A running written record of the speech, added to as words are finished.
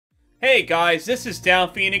Hey guys, this is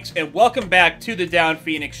Downphoenix and welcome back to the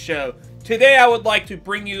Downphoenix Show. Today I would like to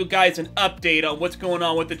bring you guys an update on what's going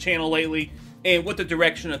on with the channel lately and what the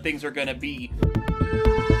direction of things are going to be.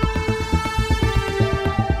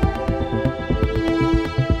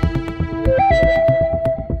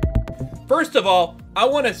 First of all, I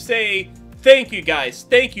want to say thank you guys.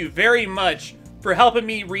 Thank you very much for helping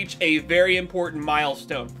me reach a very important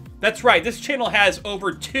milestone. That's right, this channel has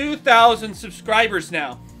over 2,000 subscribers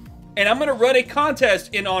now. And I'm going to run a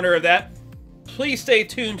contest in honor of that. Please stay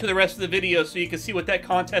tuned to the rest of the video so you can see what that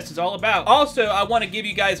contest is all about. Also, I want to give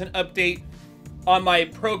you guys an update on my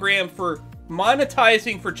program for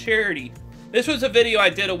monetizing for charity. This was a video I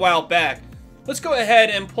did a while back. Let's go ahead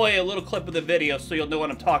and play a little clip of the video so you'll know what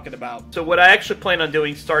I'm talking about. So what I actually plan on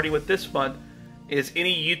doing starting with this month is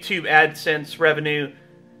any YouTube AdSense revenue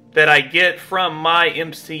that I get from my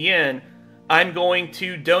MCN, I'm going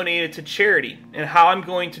to donate it to charity. And how I'm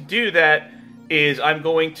going to do that is I'm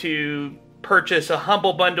going to purchase a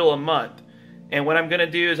Humble Bundle a month. And what I'm going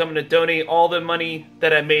to do is I'm going to donate all the money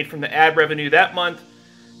that I made from the ad revenue that month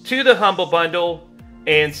to the Humble Bundle.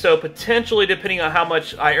 And so potentially, depending on how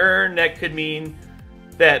much I earn, that could mean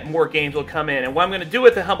that more games will come in. And what I'm going to do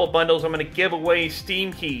with the Humble Bundle is I'm going to give away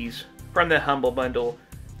Steam keys from the Humble Bundle.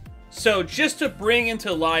 So just to bring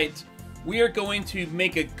into light, we are going to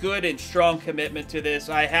make a good and strong commitment to this.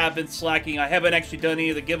 I have been slacking. I haven't actually done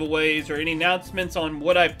any of the giveaways or any announcements on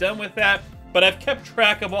what I've done with that, but I've kept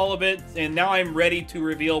track of all of it, and now I'm ready to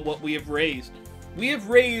reveal what we have raised. We have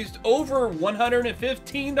raised over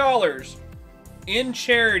 $115 in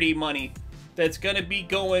charity money that's going to be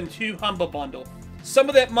going to Humble Bundle. Some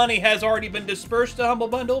of that money has already been dispersed to Humble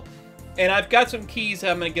Bundle, and I've got some keys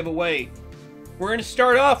that I'm going to give away. We're going to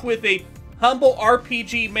start off with a Humble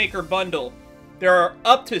RPG Maker Bundle. There are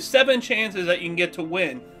up to 7 chances that you can get to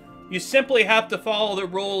win. You simply have to follow the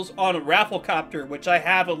rules on Rafflecopter, which I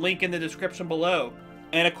have a link in the description below.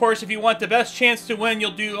 And of course, if you want the best chance to win, you'll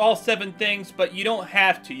do all 7 things, but you don't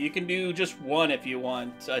have to. You can do just one if you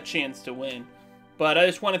want a chance to win. But I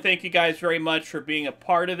just want to thank you guys very much for being a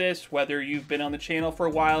part of this, whether you've been on the channel for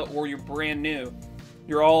a while or you're brand new.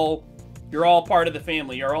 You're all part of the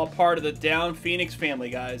family. You're all part of the Downphoenix family,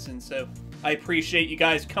 guys. And so I appreciate you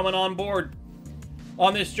guys coming on board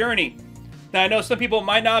on this journey. Now, I know some people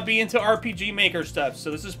might not be into RPG Maker stuff, so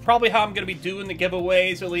this is probably how I'm going to be doing the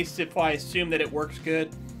giveaways, at least if I assume that it works good.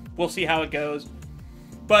 We'll see how it goes.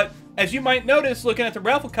 But as you might notice, looking at the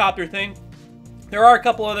Rafflecopter thing, there are a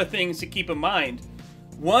couple other things to keep in mind.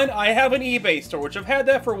 One, I have an eBay store, which I've had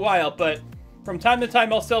that for a while, but from time to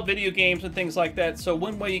time I'll sell video games and things like that, so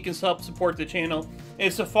one way you can help support the channel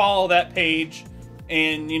is to follow that page.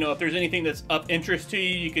 And, you know, if there's anything that's of interest to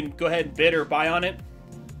you, you can go ahead and bid or buy on it.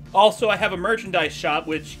 Also, I have a merchandise shop,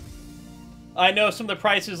 which I know some of the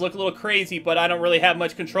prices look a little crazy, but I don't really have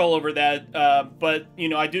much control over that. But, you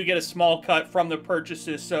know, I do get a small cut from the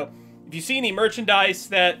purchases. So if you see any merchandise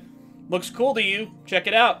that looks cool to you, check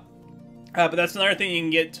it out. But that's another thing you can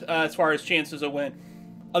get as far as chances of win.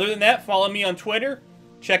 Other than that, follow me on Twitter.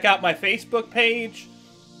 Check out my Facebook page.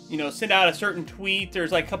 You know, send out a certain tweet.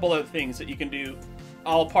 There's like a couple other things that you can do,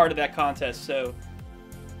 all part of that contest. So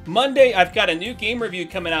Monday, I've got a new game review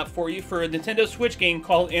coming out for you for a Nintendo Switch game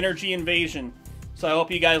called Energy Invasion. So I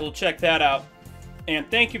hope you guys will check that out.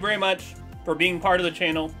 And thank you very much for being part of the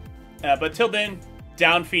channel. But till then,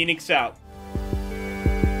 Downphoenix out.